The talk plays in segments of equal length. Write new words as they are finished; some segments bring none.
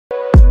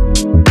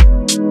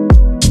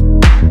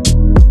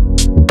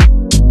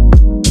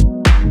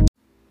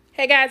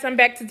Hey guys, I'm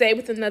back today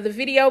with another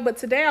video, but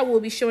today I will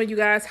be showing you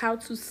guys how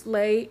to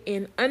slay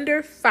in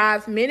under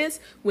 5 minutes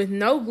with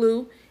no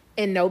glue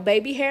and no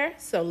baby hair.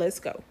 So let's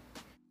go.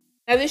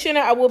 Now this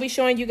unit I will be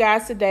showing you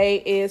guys today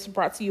is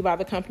brought to you by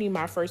the company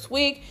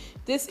Myfirstwig.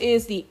 This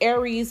is the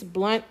ARIES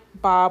Blunt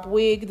Bob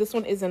Wig. This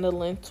one is in the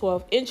length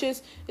 12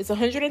 inches. It's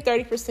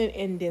 130%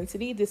 in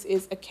density. This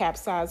is a cap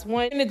size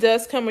 1. And it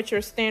does come with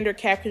your standard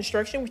cap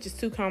construction, which is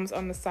 2 combs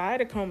on the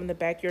side, a comb in the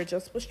back, your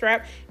adjustable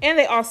strap, and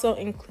they also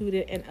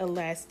included an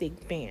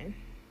elastic band.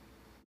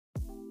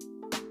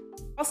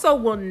 Also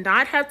will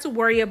not have to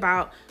worry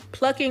about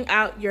plucking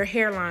out your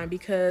hairline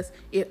because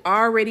it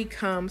already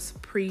comes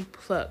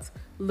pre-plucked.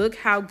 Look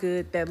how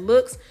good that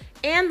looks,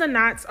 and the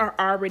knots are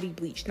already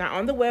bleached. Now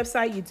on the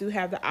website you do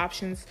have the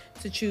options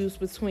to choose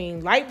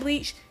between light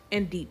bleach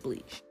and deep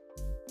bleach.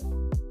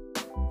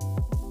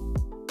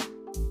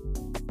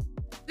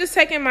 Just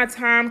taking my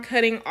time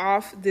cutting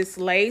off this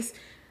lace.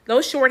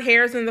 Those short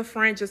hairs in the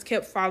front just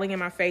kept falling in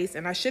my face,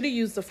 and I should have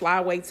used the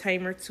flyaway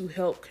tamer to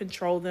help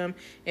control them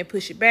and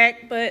push it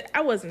back, but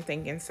I wasn't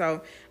thinking,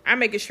 so I'm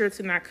making sure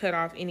to not cut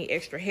off any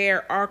extra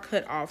hair or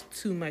cut off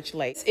too much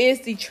lace. This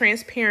is the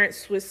transparent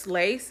Swiss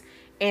lace,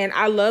 and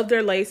I love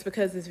their lace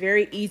because it's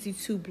very easy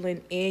to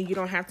blend in. You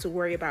don't have to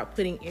worry about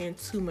putting in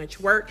too much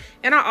work,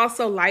 and I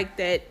also like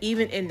that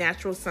even in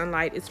natural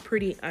sunlight, it's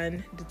pretty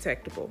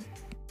undetectable.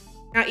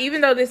 Now,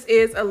 even though this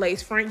is a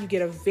lace front, you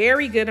get a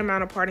very good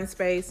amount of parting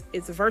space.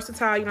 It's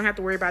versatile. You don't have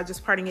to worry about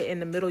just parting it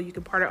in the middle. You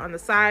can part it on the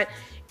side,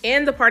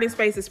 and the parting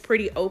space is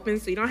pretty open,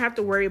 so you don't have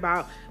to worry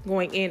about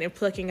going in and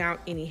plucking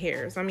out any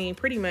hairs. I mean,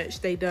 pretty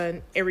much they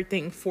done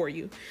everything for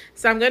you.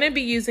 So I'm going to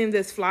be using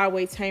this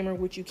flyaway tamer,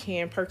 which you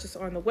can purchase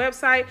on the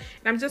website,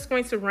 and I'm just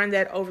going to run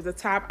that over the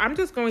top. I'm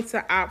just going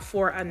to opt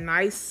for a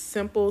nice,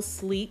 simple,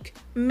 sleek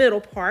middle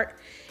part.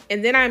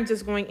 And then I'm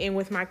just going in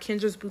with my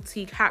Kendras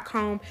Boutique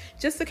Hotcomb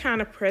just to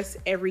kind of press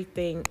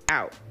everything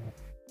out.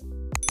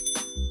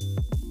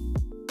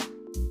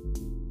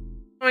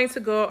 I'm going to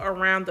go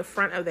around the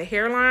front of the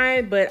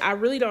hairline, but I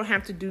really don't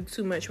have to do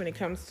too much when it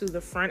comes to the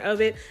front of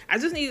it. I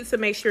just needed to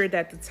make sure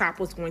that the top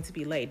was going to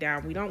be laid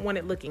down. We don't want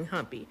it looking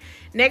humpy.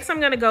 Next, I'm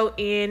going to go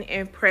in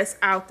and press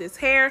out this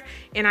hair,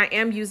 and I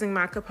am using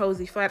my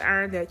Kipozi flat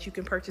iron that you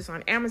can purchase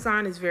on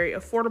Amazon. It's very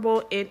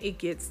affordable and it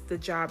gets the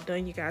job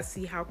done. You guys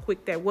see how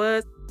quick that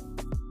was.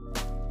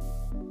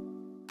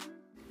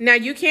 Now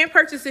you can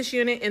purchase this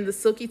unit in the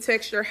silky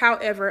texture.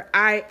 However,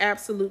 I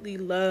absolutely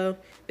love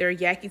their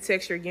yaki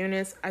texture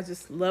units. I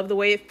just love the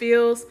way it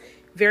feels.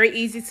 Very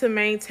easy to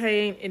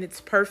maintain, and it's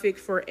perfect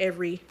for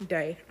every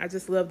day. I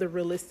just love the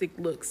realistic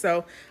look.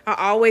 So I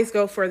always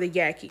go for the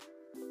yaki.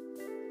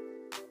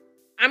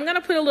 I'm going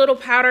to put a little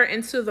powder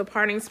into the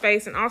parting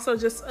space and also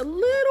just a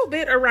little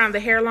bit around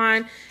the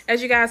hairline.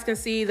 As you guys can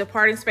see, the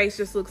parting space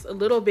just looks a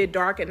little bit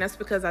dark, and that's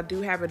because I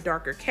do have a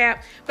darker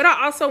cap. But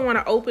I also want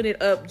to open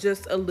it up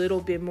just a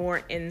little bit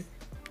more and,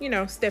 you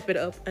know, step it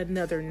up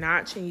another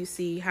notch. And you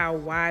see how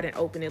wide and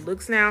open it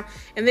looks now.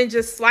 And then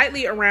just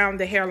slightly around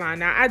the hairline.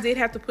 Now, I did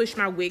have to push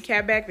my wig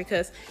cap back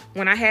because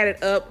when I had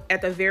it up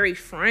at the very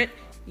front,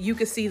 you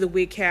could see the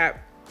wig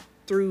cap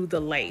through the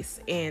lace,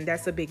 and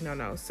that's a big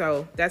no-no.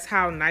 So that's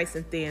how nice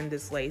and thin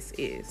this lace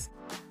is.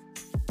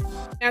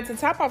 Now to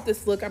top off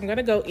this look, I'm going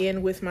to go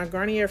in with my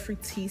Garnier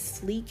Fructis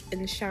Sleek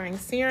and Shine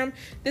Serum.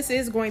 This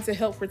is going to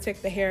help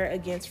protect the hair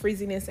against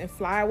frizziness and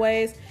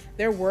flyaways.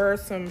 There were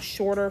some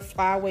shorter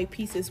flyaway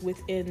pieces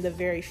within the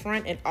very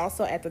front and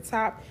also at the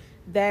top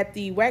that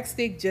the wax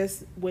stick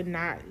just would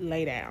not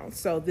lay down.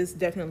 So this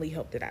definitely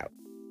helped it out.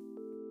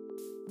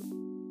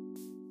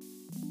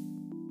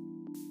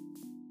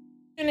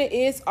 It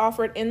is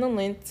offered in the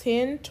length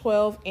 10,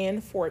 12,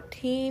 and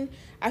 14.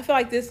 I feel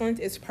like this length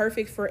is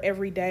perfect for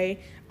every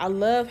day. I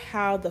love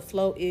how the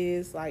flow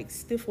is like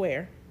stiff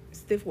wear,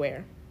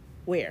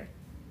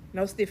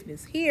 no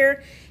stiffness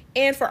here.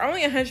 And for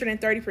only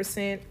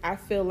 130%, I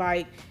feel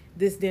like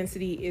this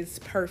density is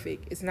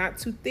perfect. It's not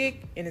too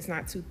thick and it's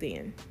not too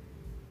thin.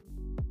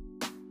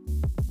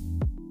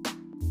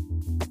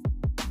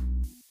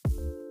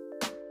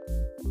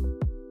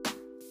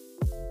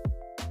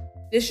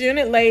 This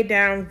unit laid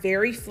down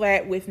very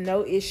flat with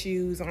no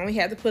issues. I only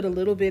had to put a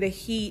little bit of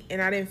heat,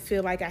 and I didn't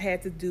feel like I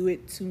had to do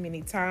it too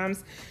many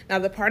times. Now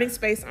the parting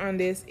space on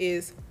this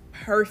is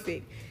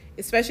perfect,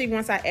 especially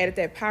once I added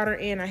that powder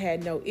in. I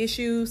had no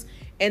issues.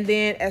 And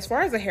then as far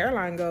as the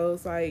hairline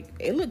goes, like,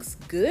 it looks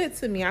good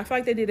to me. I feel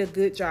like they did a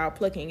good job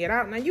plucking it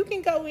out. Now you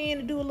can go in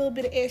and do a little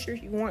bit of extra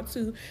if you want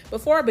to,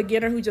 but for a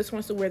beginner who just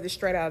wants to wear this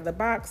straight out of the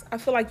box, I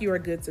feel like you are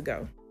good to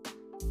go.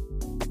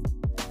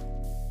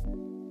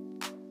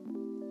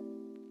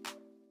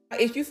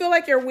 If you feel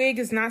like your wig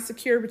is not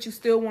secure but you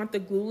still want the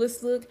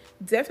glueless look,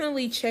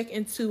 definitely check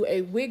into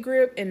a wig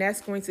grip, and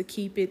that's going to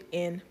keep it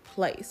in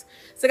place.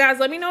 So guys,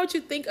 let me know what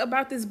you think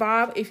about this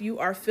bob if you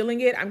are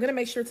feeling it. I'm going to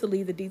make sure to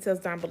leave the details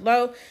down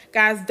below.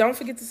 Guys, don't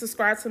forget to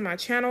subscribe to my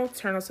channel,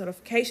 turn those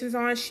notifications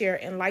on, share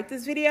and like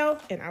this video,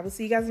 and I will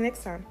see you guys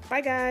next time.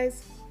 Bye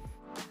guys.